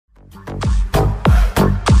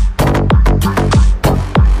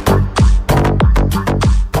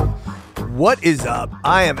What is up?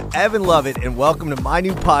 I am Evan Lovett, and welcome to my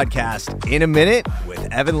new podcast, In a Minute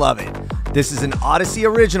with Evan Lovett. This is an Odyssey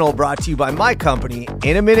original brought to you by my company,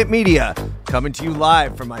 In a Minute Media, coming to you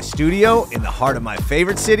live from my studio in the heart of my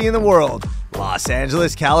favorite city in the world, Los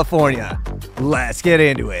Angeles, California. Let's get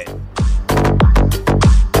into it.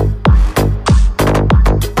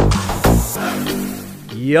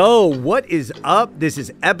 Yo, what is up? This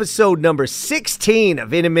is episode number 16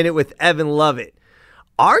 of In a Minute with Evan Lovett.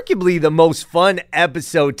 Arguably the most fun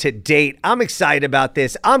episode to date. I'm excited about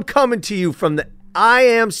this. I'm coming to you from the I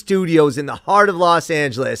Am Studios in the heart of Los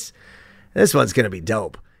Angeles. This one's going to be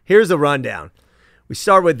dope. Here's the rundown. We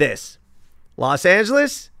start with this. Los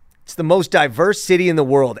Angeles, it's the most diverse city in the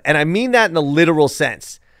world. And I mean that in the literal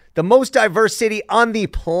sense. The most diverse city on the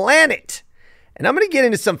planet. And I'm going to get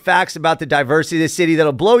into some facts about the diversity of this city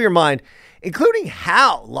that'll blow your mind, including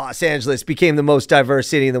how Los Angeles became the most diverse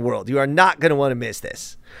city in the world. You are not going to want to miss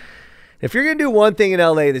this. If you're going to do one thing in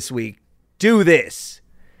LA this week, do this.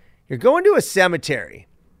 You're going to a cemetery,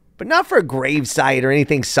 but not for a gravesite or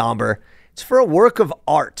anything somber. It's for a work of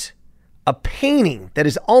art, a painting that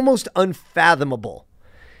is almost unfathomable.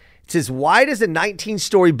 It's as wide as a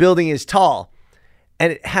 19-story building is tall,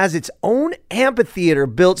 and it has its own amphitheater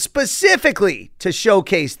built specifically to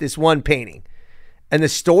showcase this one painting. And the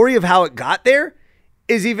story of how it got there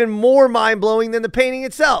is even more mind-blowing than the painting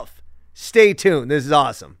itself. Stay tuned. This is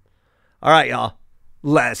awesome. All right, y'all.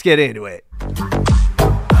 Let's get into it.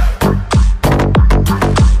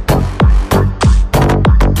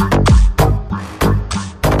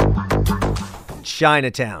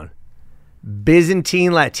 Chinatown.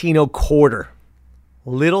 Byzantine Latino Quarter.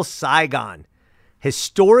 Little Saigon.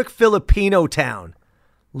 Historic Filipino Town.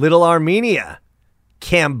 Little Armenia.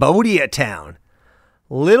 Cambodia Town.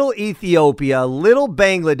 Little Ethiopia, Little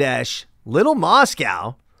Bangladesh, Little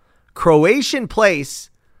Moscow, Croatian Place,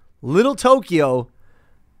 Little Tokyo,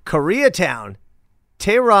 Koreatown,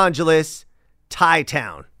 Tehrangeles, Thai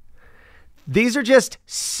Town. These are just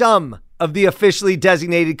some of the officially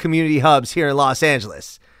designated community hubs here in Los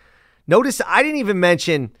Angeles. Notice I didn't even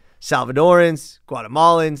mention Salvadorans,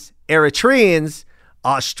 Guatemalans, Eritreans,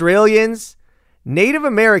 Australians, Native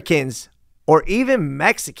Americans, or even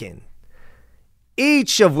Mexican.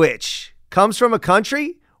 Each of which comes from a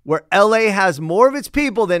country where LA has more of its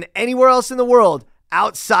people than anywhere else in the world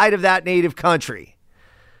outside of that native country.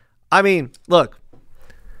 I mean, look,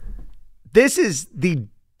 this is the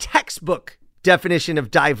textbook definition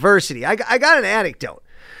of diversity. I got an anecdote.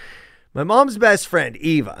 My mom's best friend,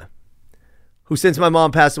 Eva, who since my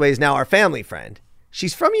mom passed away is now our family friend,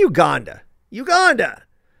 she's from Uganda.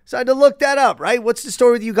 So I had to look that up, right? What's the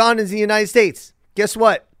story with Ugandans in the United States? Guess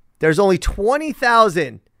what? There's only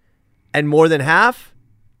 20,000, and more than half,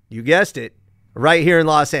 you guessed it, right here in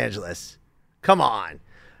Los Angeles. Come on.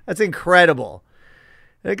 That's incredible.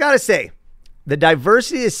 And I got to say, the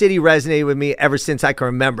diversity of the city resonated with me ever since I can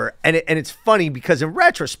remember. And it's funny because in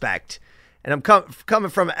retrospect, and I'm coming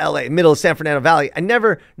from LA, middle of San Fernando Valley, I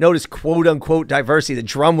never noticed quote unquote diversity. The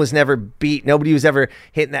drum was never beat. Nobody was ever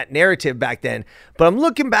hitting that narrative back then. But I'm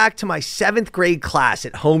looking back to my 7th grade class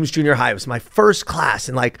at Holmes Junior High. It was my first class.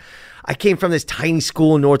 And I came from this tiny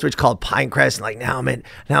school in Northridge called Pinecrest. And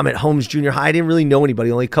now I'm at Holmes Junior High. I didn't really know anybody.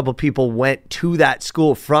 Only a couple people went to that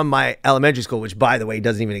school from my elementary school, which by the way,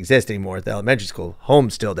 doesn't even exist anymore at the elementary school.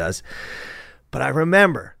 Holmes still does. But I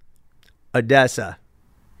remember Odessa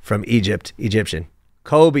from Egyptian.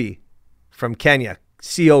 Kobe from Kenya.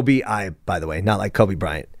 C-O-B-I, by the way, not like Kobe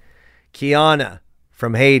Bryant. Kiana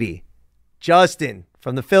from Haiti. Justin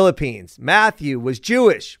from the Philippines. Matthew was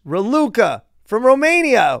Jewish. Raluca from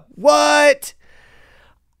Romania. What?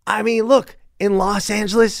 I mean, look, in Los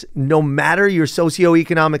Angeles, no matter your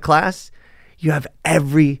socioeconomic class, you have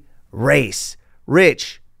every race.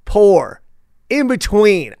 Rich, poor, in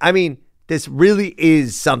between. I mean, this really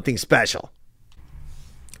is something special.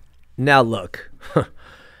 Now look,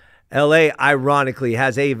 LA ironically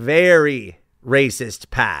has a very racist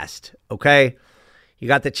past, okay? You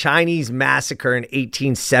got the Chinese massacre in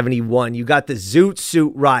 1871. You got the Zoot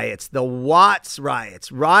Suit riots, the Watts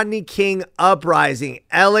riots, Rodney King uprising,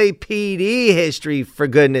 LAPD history, for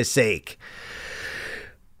goodness sake.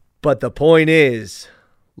 But the point is,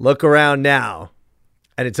 look around now,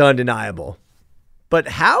 and it's undeniable. But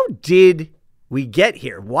how did we get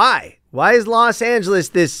here? Why? Why is Los Angeles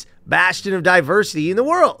this bastion of diversity in the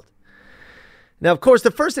world? Now, of course,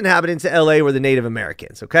 the first inhabitants of LA were the Native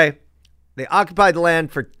Americans, okay? They occupied the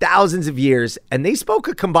land for thousands of years, and they spoke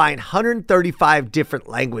a combined 135 different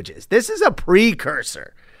languages. This is a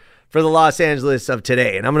precursor for the Los Angeles of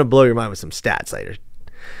today, and I'm going to blow your mind with some stats later.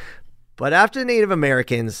 But after the Native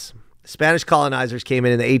Americans, Spanish colonizers came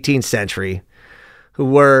in the 18th century who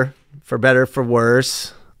were, for better or for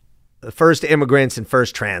worse, the first immigrants and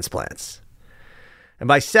first transplants. And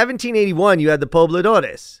by 1781, you had the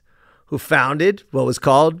pobladores, who founded what was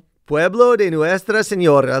called Pueblo de Nuestra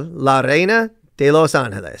Señora la Reina de Los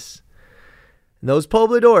Angeles. And those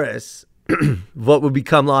pobladores, what would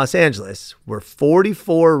become Los Angeles, were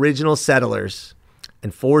 44 original settlers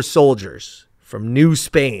and 4 soldiers from New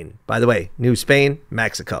Spain. By the way, New Spain,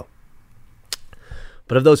 Mexico.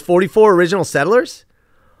 But of those 44 original settlers,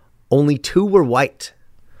 only 2 were white.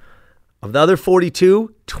 Of the other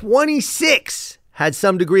 42, 26 had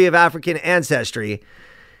some degree of African ancestry,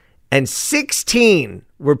 and 16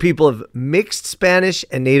 were people of mixed Spanish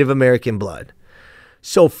and Native American blood.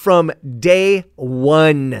 So from day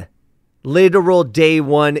one, literal day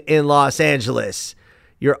one in Los Angeles,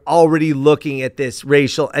 you're already looking at this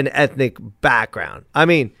racial and ethnic background. I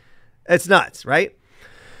mean, it's nuts, right?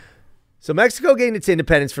 So Mexico gained its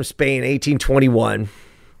independence from Spain in 1821,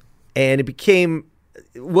 and it became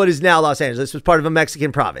what is now Los Angeles. It was part of a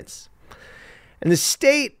Mexican province. And the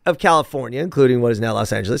state of California, including what is now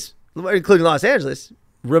Los Angeles,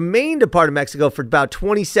 remained a part of Mexico for about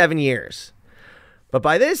 27 years. But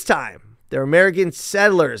by this time, there were American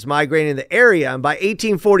settlers migrating in the area, and by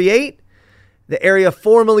 1848, the area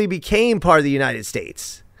formally became part of the United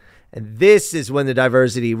States. And this is when the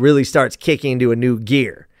diversity really starts kicking into a new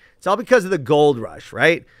gear. It's all because of the gold rush,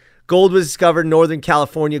 right? Gold was discovered in Northern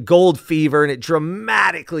California, gold fever, and it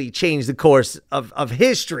dramatically changed the course of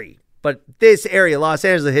history. But this area, Los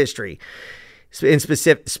Angeles history,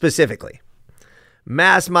 specifically.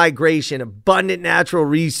 Mass migration, abundant natural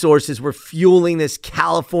resources were fueling this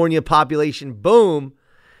California population boom.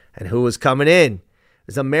 And who was coming in? It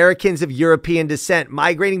was Americans of European descent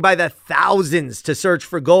migrating by the thousands to search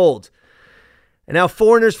for gold. And now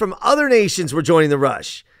foreigners from other nations were joining the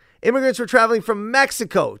rush. Immigrants were traveling from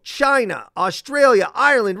Mexico, China, Australia,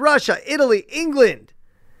 Ireland, Russia, Italy, England.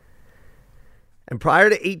 And prior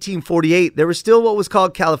to 1848, there were still what was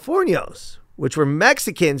called Californios, which were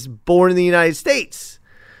Mexicans born in the United States.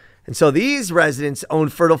 And so these residents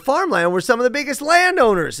owned fertile farmland, were some of the biggest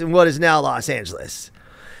landowners in what is now Los Angeles.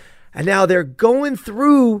 And now they're going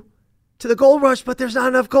through to the gold rush, but there's not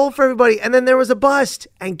enough gold for everybody. And then there was a bust.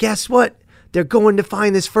 And guess what? They're going to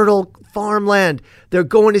find this fertile farmland. They're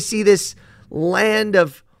going to see this land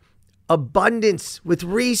of abundance with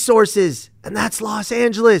resources. And that's Los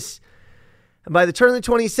Angeles. And by the turn of the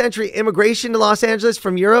 20th century, immigration to Los Angeles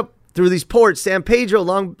from Europe through these ports, San Pedro,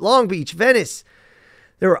 Long Beach, Venice.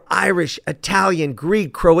 There were Irish, Italian,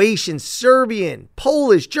 Greek, Croatian, Serbian,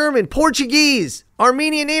 Polish, German, Portuguese,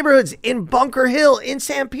 Armenian neighborhoods in Bunker Hill, in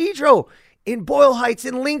San Pedro, in Boyle Heights,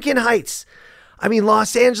 in Lincoln Heights. I mean,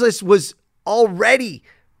 Los Angeles was already,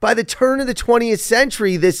 by the turn of the 20th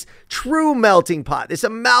century, this true melting pot, this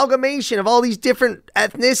amalgamation of all these different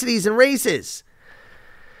ethnicities and races.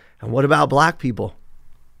 And what about black people?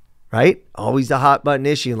 Right? Always the hot button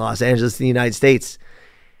issue in Los Angeles, in the United States.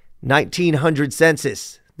 1900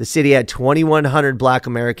 census, the city had 2,100 black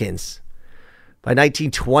Americans. By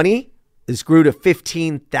 1920, this grew to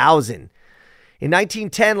 15,000. In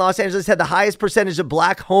 1910, Los Angeles had the highest percentage of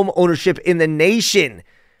black home ownership in the nation.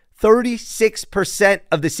 36%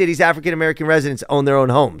 of the city's African-American residents own their own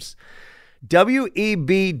homes.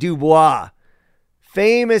 W.E.B. Du Bois,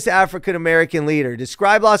 famous African-American leader,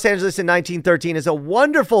 described Los Angeles in 1913 as a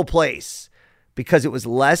wonderful place because it was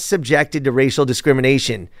less subjected to racial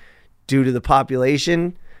discrimination due to the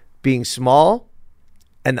population being small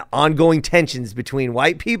and the ongoing tensions between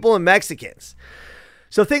white people and Mexicans.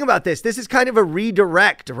 So think about this. This is kind of a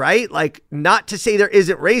redirect, right? Like, not to say there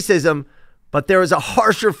isn't racism, but there is a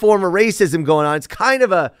harsher form of racism going on. It's kind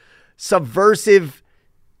of a subversive,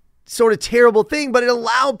 sort of terrible thing, but it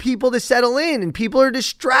allowed people to settle in and people are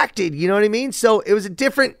distracted. You know what I mean? So it was a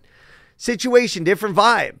different situation, different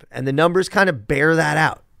vibe. And the numbers kind of bear that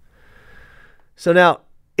out. So now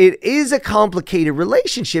it is a complicated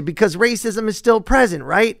relationship because racism is still present,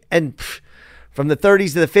 right? And from the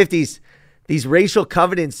 30s to the 50s, these racial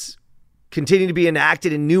covenants continue to be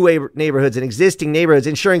enacted in new neighborhoods and existing neighborhoods,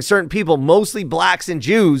 ensuring certain people, mostly blacks and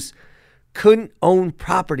Jews, couldn't own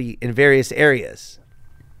property in various areas.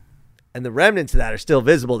 And the remnants of that are still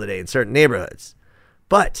visible today in certain neighborhoods.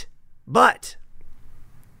 But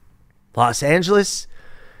Los Angeles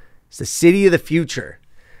is the city of the future.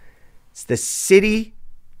 It's the city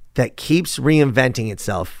that keeps reinventing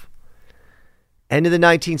itself. End of the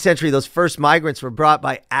 19th century, those first migrants were brought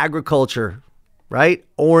by agriculture, right?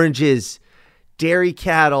 Oranges, dairy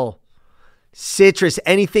cattle, citrus,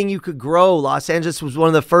 anything you could grow. Los Angeles was one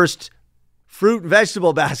of the first fruit and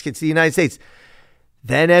vegetable baskets in the United States.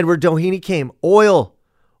 Then Edward Doheny came. Oil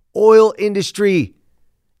industry.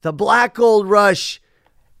 The black gold rush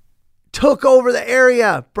took over the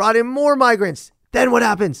area, brought in more migrants. Then what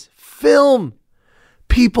happens? Film.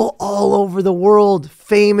 People all over the world,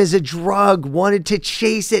 fame is a drug, wanted to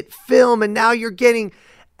chase it, film, and now you're getting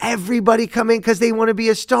everybody come in because they want to be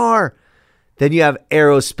a star. Then you have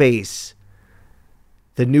aerospace,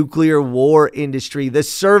 the nuclear war industry, the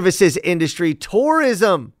services industry,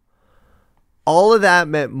 tourism. All of that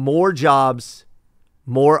meant more jobs,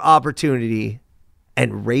 more opportunity,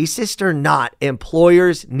 and racist or not,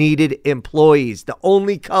 employers needed employees. The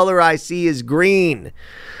only color I see is green,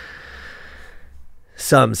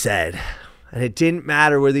 some said. And it didn't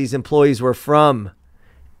matter where these employees were from.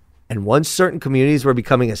 And once certain communities were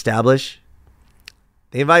becoming established,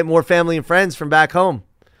 they invite more family and friends from back home.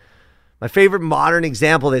 My favorite modern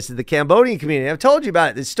example of this is the Cambodian community. I've told you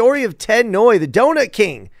about it. The story of Ted Noy, the Donut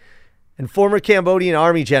King and former Cambodian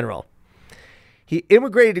army general. He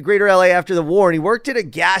immigrated to Greater LA after the war, and he worked at a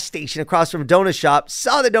gas station across from a donut shop,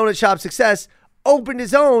 saw the donut shop's success, opened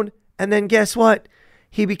his own, and then guess what?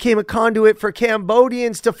 He became a conduit for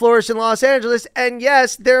Cambodians to flourish in Los Angeles. And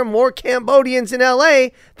yes, there are more Cambodians in LA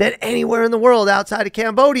than anywhere in the world outside of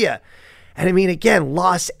Cambodia. And I mean, again,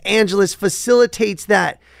 Los Angeles facilitates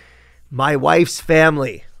that. My wife's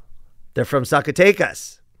family, they're from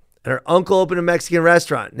Zacatecas. And her uncle opened a Mexican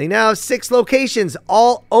restaurant. They now have 6 locations,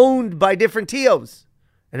 all owned by different Tios.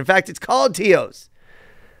 And in fact, it's called Tios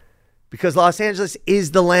because Los Angeles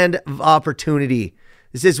is the land of opportunity.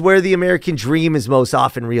 This is where the American dream is most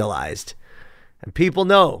often realized. And people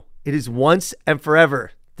know it is once and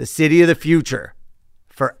forever the city of the future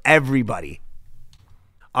for everybody.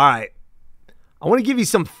 All right. I want to give you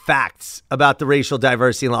some facts about the racial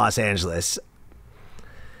diversity in Los Angeles.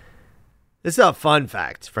 This is a fun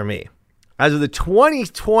fact for me. As of the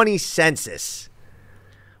 2020 census,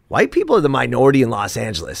 white people are the minority in Los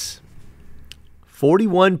Angeles.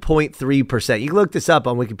 41.3%. You can look this up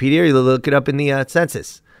on Wikipedia or you look it up in the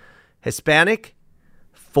census. Hispanic,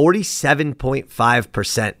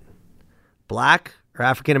 47.5%. Black or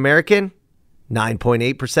African American,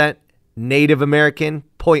 9.8%. Native American,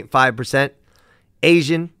 0.5%.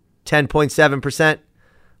 Asian, 10.7%.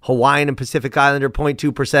 Hawaiian and Pacific Islander,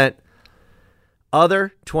 0.2%.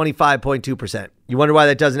 Other, 25.2%. You wonder why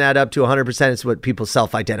that doesn't add up to 100%. It's what people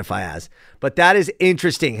self-identify as. But that is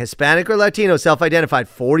interesting. Hispanic or Latino self-identified,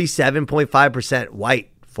 47.5%.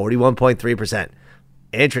 White, 41.3%.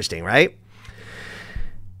 Interesting, right?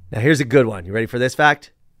 Now, here's a good one. You ready for this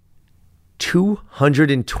fact?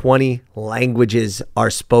 220 languages are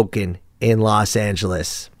spoken in Los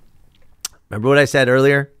Angeles. Remember what I said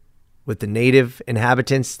earlier? With the native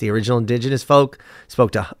inhabitants, the original indigenous folk,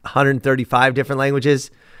 spoke to 135 different languages.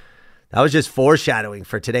 That was just foreshadowing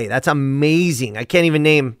for today. That's amazing. I can't even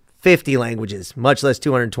name 50 languages, much less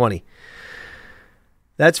 220.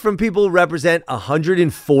 That's from people who represent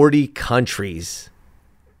 140 countries.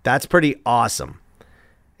 That's pretty awesome.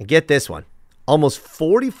 And get this one. Almost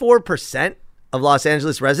 44% of Los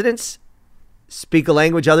Angeles residents speak a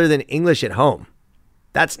language other than English at home.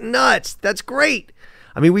 That's nuts. That's great.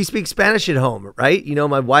 I mean, we speak Spanish at home, right? You know,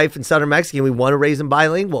 my wife and son are Mexican. We want to raise them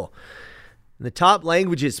bilingual. And the top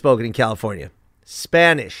languages spoken in California: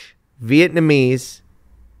 Spanish, Vietnamese,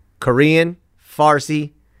 Korean,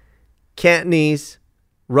 Farsi, Cantonese,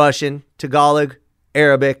 Russian, Tagalog,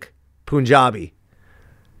 Arabic, Punjabi.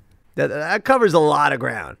 That covers a lot of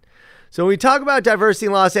ground. So when we talk about diversity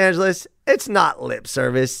in Los Angeles, it's not lip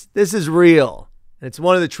service. This is real. And it's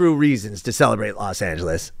one of the true reasons to celebrate Los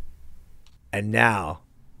Angeles. And now,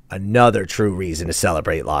 another true reason to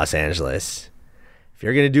celebrate Los Angeles. If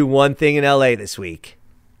you're going to do one thing in LA this week,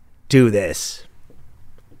 do this.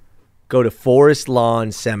 Go to Forest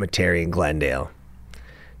Lawn Cemetery in Glendale.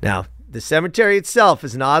 Now, the cemetery itself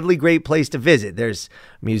is an oddly great place to visit. There's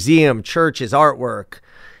a museum, churches, artwork.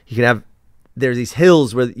 There's these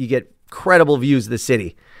hills where you get incredible views of the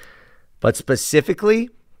city. But specifically,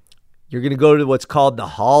 you're going to go to what's called the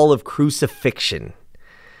Hall of Crucifixion.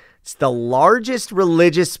 It's the largest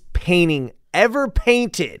religious painting ever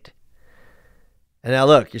painted. And now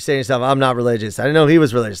look, you're saying to yourself, I'm not religious. I didn't know he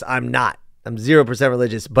was religious. I'm not. I'm 0%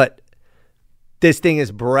 religious. But this thing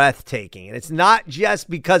is breathtaking. And it's not just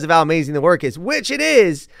because of how amazing the work is, which it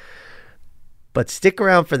is. But stick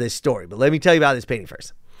around for this story. But let me tell you about this painting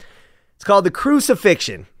first. It's called The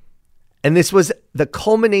Crucifixion. And this was the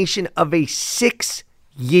culmination of a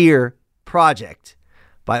 6-year project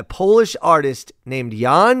by a Polish artist named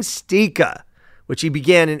Jan Stika, which he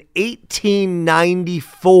began in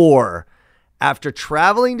 1894 after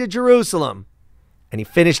traveling to Jerusalem, and he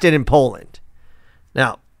finished it in Poland.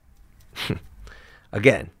 Now,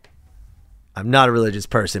 Again, I'm not a religious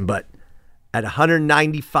person, but at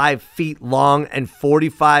 195 feet long and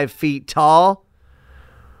 45 feet tall,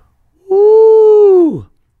 ooh,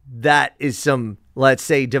 that is some, let's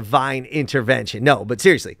say, divine intervention. No, but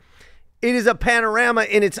seriously, it is a panorama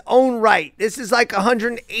in its own right. This is like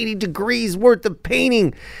 180 degrees worth of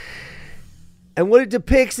painting. And what it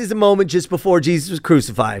depicts is a moment just before Jesus was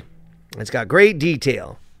crucified. It's got great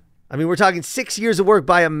detail. I mean, we're talking 6 years of work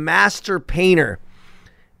by a master painter.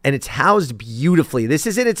 And it's housed beautifully. This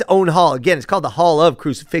is in its own hall. Again, it's called the Hall of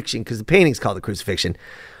Crucifixion because the painting's called the Crucifixion,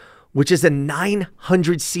 which is a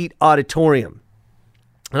 900-seat auditorium.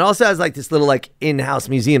 It also has like this little like in-house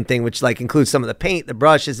museum thing, which like includes some of the paint, the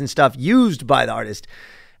brushes and stuff used by the artist.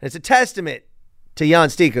 And it's a testament to Jan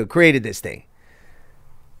Stike, who created this thing.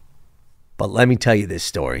 But let me tell you this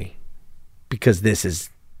story because this is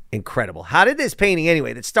incredible. How did this painting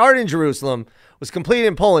anyway that started in Jerusalem was completed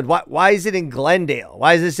in Poland? Why is it in Glendale?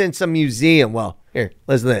 Why is this in some museum? Well, here,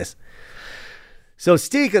 listen to this. So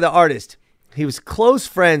Stike, the artist, he was close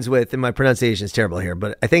friends with, and my pronunciation is terrible here,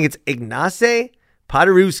 but I think it's Ignacy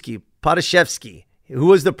Padaszewski, who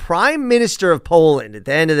was the prime minister of Poland at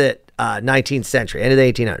the end of the 19th century, end of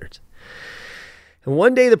the 1800s. And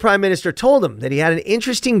one day the prime minister told him that he had an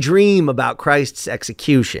interesting dream about Christ's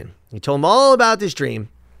execution. He told him all about this dream,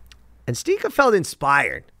 and Stike felt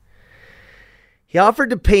inspired. He offered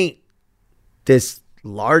to paint this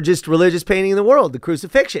largest religious painting in the world, the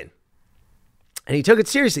Crucifixion. And he took it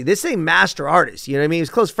seriously. This is a master artist. You know what I mean? He was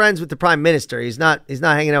close friends with the prime minister. He's not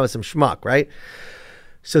hanging out with some schmuck, right?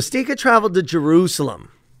 So Stike traveled to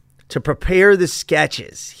Jerusalem to prepare the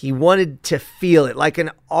sketches. He wanted to feel it like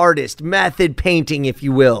an artist, method painting, if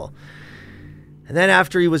you will. And then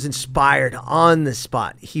after he was inspired on the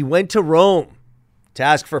spot, he went to Rome to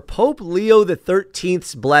ask for Pope Leo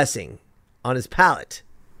XIII's blessing on his palette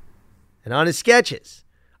and on his sketches.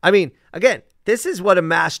 I mean, again, this is what a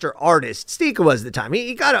master artist Stike was at the time.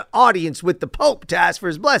 He got an audience with the Pope to ask for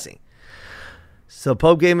his blessing. So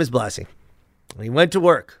Pope gave him his blessing. And he went to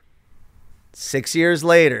work. 6 years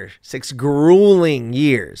later, 6 grueling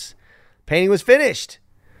years, painting was finished.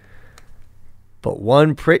 But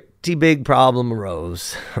one pretty big problem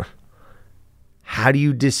arose. How do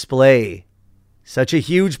you display such a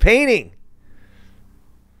huge painting?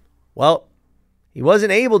 Well, he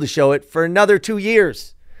wasn't able to show it for another 2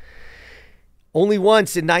 years. Only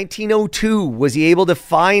once in 1902 was he able to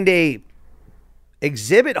find a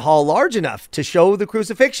exhibit hall large enough to show the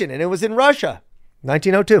Crucifixion, and it was in Russia,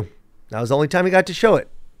 1902. That was the only time he got to show it.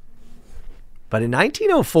 But in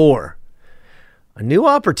 1904, a new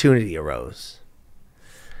opportunity arose.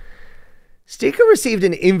 Stike received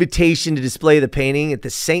an invitation to display the painting at the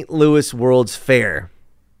St. Louis World's Fair.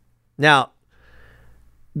 Now,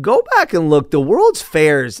 go back and look. The World's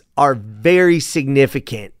Fairs are very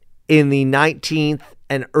significant in the 19th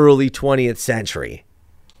and early 20th century.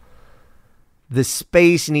 The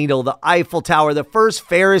Space Needle, the Eiffel Tower, the first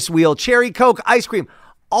Ferris wheel, cherry Coke, ice cream.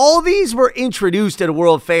 All these were introduced at a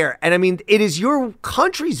World Fair. And I mean, it is your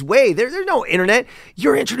country's way. There's no internet.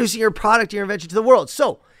 You're introducing your product, your invention to the world.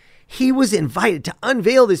 So he was invited to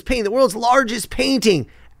unveil this painting, the world's largest painting,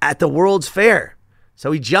 at the World's Fair.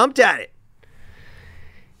 So he jumped at it,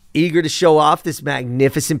 eager to show off this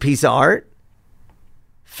magnificent piece of art,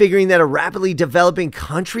 figuring that a rapidly developing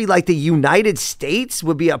country like the United States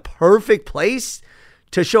would be a perfect place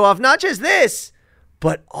to show off not just this,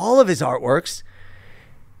 but all of his artworks.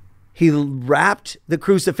 He wrapped the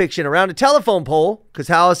Crucifixion around a telephone pole, because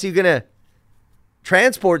how else are you going to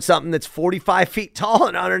transport something that's 45 feet tall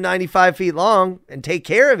and 195 feet long and take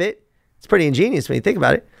care of it? It's pretty ingenious when you think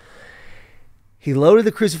about it. He loaded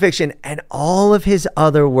the Crucifixion and all of his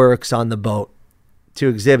other works on the boat to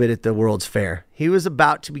exhibit at the World's Fair. He was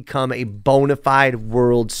about to become a bona fide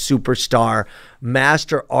world superstar,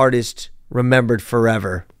 master artist, remembered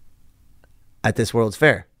forever at this World's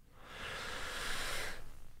Fair.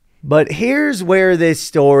 But here's where this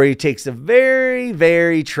story takes a very,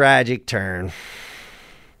 very tragic turn.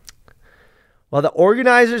 While the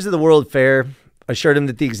organizers of the World Fair assured him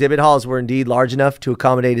that the exhibit halls were indeed large enough to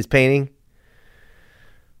accommodate his painting,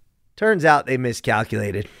 turns out they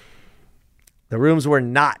miscalculated. The rooms were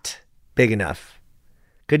not big enough.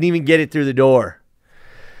 Couldn't even get it through the door.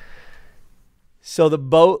 So the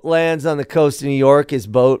boat lands on the coast of New York, his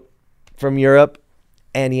boat from Europe,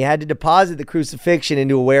 and he had to deposit the Crucifixion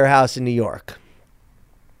into a warehouse in New York.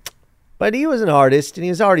 But he was an artist, and he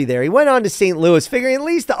was already there. He went on to St. Louis, figuring at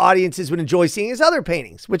least the audiences would enjoy seeing his other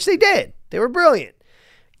paintings, which they did. They were brilliant.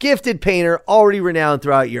 gifted painter, already renowned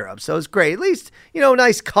throughout Europe. So it's great. At least,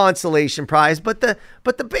 nice consolation prize. But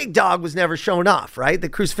the big dog was never shown off, right? The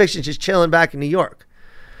crucifixion's just chilling back in New York.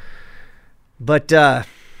 But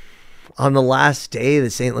on the last day of the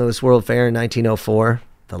St. Louis World Fair in 1904,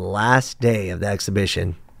 the last day of the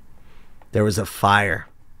exhibition, there was a fire.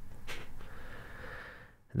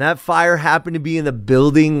 And that fire happened to be in the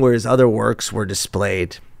building where his other works were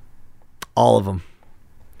displayed. All of them.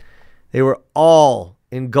 They were all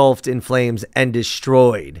engulfed in flames and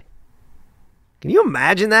destroyed. Can you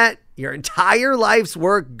imagine that? Your entire life's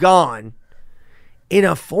work gone in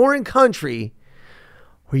a foreign country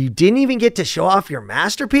where you didn't even get to show off your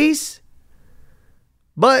masterpiece?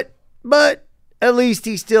 But at least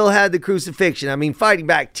he still had the crucifixion. I mean, fighting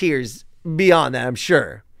back tears beyond that, I'm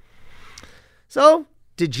sure. So,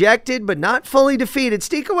 dejected but not fully defeated,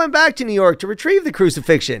 Stika went back to New York to retrieve the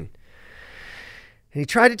crucifixion. And he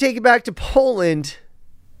tried to take it back to Poland,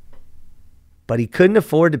 but he couldn't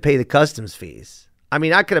afford to pay the customs fees. I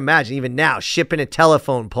mean, I could imagine even now shipping a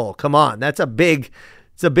telephone pole. Come on, it's a big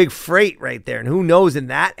freight right there. And who knows in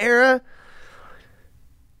that era?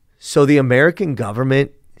 So the American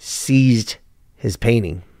government seized his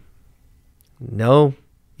painting. No,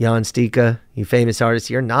 Jan Stika, you famous artist,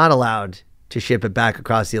 you're not allowed to ship it back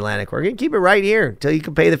across the Atlantic. We're going to keep it right here until you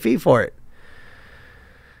can pay the fee for it.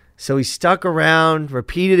 So he stuck around,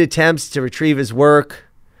 repeated attempts to retrieve his work,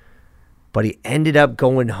 but he ended up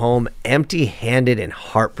going home empty-handed and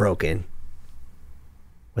heartbroken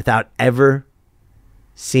without ever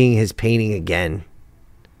seeing his painting again.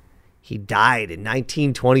 He died in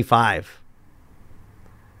 1925.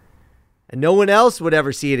 And no one else would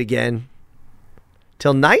ever see it again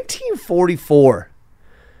till 1944,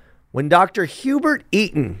 when Dr. Hubert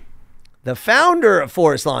Eaton, the founder of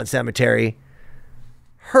Forest Lawn Cemetery,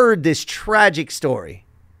 heard this tragic story,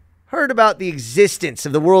 heard about the existence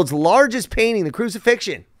of the world's largest painting, the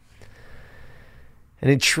crucifixion. And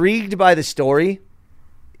intrigued by the story,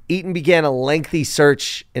 Eaton began a lengthy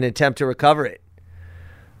search in an attempt to recover it.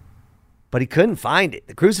 But he couldn't find it.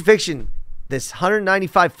 The crucifixion, this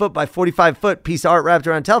 195 foot by 45 foot piece of art wrapped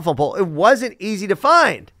around a telephone pole, it wasn't easy to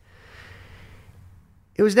find.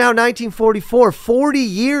 It was now 1944, 40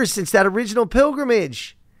 years since that original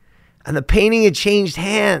pilgrimage. And the painting had changed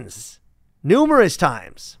hands numerous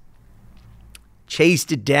times.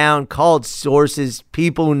 Chased it down, called sources,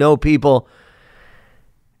 people who know people.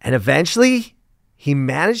 And eventually, he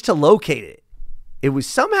managed to locate it. It was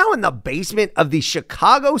somehow in the basement of the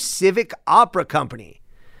Chicago Civic Opera Company.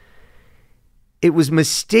 It was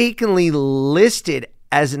mistakenly listed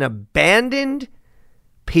as an abandoned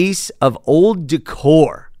piece of old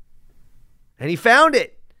decor. And he found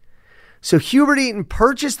it. So Hubert Eaton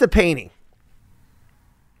purchased the painting.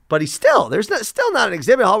 But still not an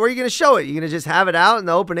exhibit hall. Where are you going to show it? You're going to just have it out in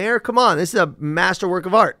the open air? Come on, this is a masterwork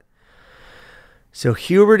of art. So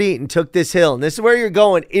Hubert Eaton took this hill, and this is where you're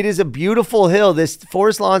going. It is a beautiful hill. This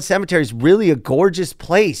Forest Lawn Cemetery is really a gorgeous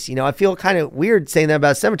place. I feel kind of weird saying that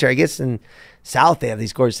about cemetery. I guess in South they have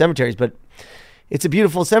these gorgeous cemeteries, but it's a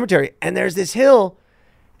beautiful cemetery. And there's this hill,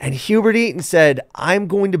 and Hubert Eaton said, I'm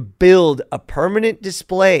going to build a permanent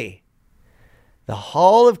display. The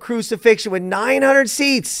Hall of Crucifixion with 900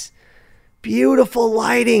 seats. Beautiful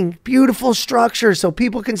lighting, beautiful structure, so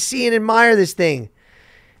people can see and admire this thing.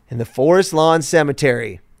 In the Forest Lawn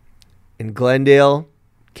Cemetery in Glendale,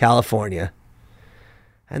 California.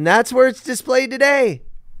 And that's where it's displayed today.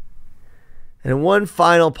 And one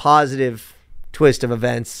final positive twist of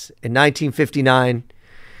events, in 1959,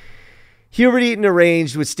 Hubert Eaton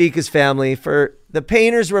arranged with Stika's family for the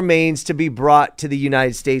painter's remains to be brought to the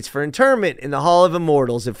United States for interment in the Hall of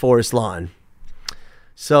Immortals at Forest Lawn.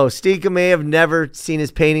 So Stika may have never seen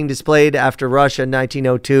his painting displayed after Russia in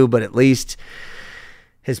 1902, but at least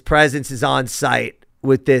his presence is on site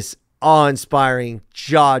with this awe-inspiring,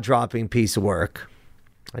 jaw-dropping piece of work.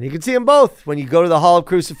 And you can see them both when you go to the Hall of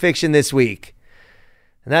Crucifixion this week.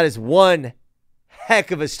 And that is one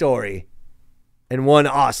heck of a story and one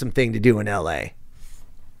awesome thing to do in LA.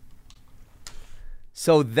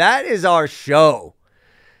 So that is our show.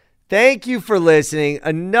 Thank you for listening.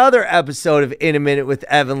 Another episode of In a Minute with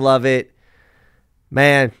Evan Lovett.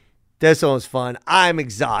 Man, this one was fun. I'm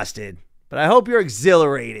exhausted, but I hope you're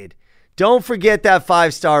exhilarated. Don't forget that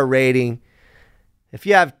 5-star rating. If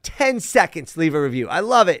you have 10 seconds, leave a review. I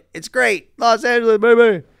love it. It's great. Los Angeles,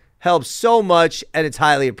 baby. Helps so much, and it's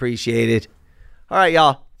highly appreciated. All right,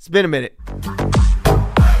 y'all. It's been a minute.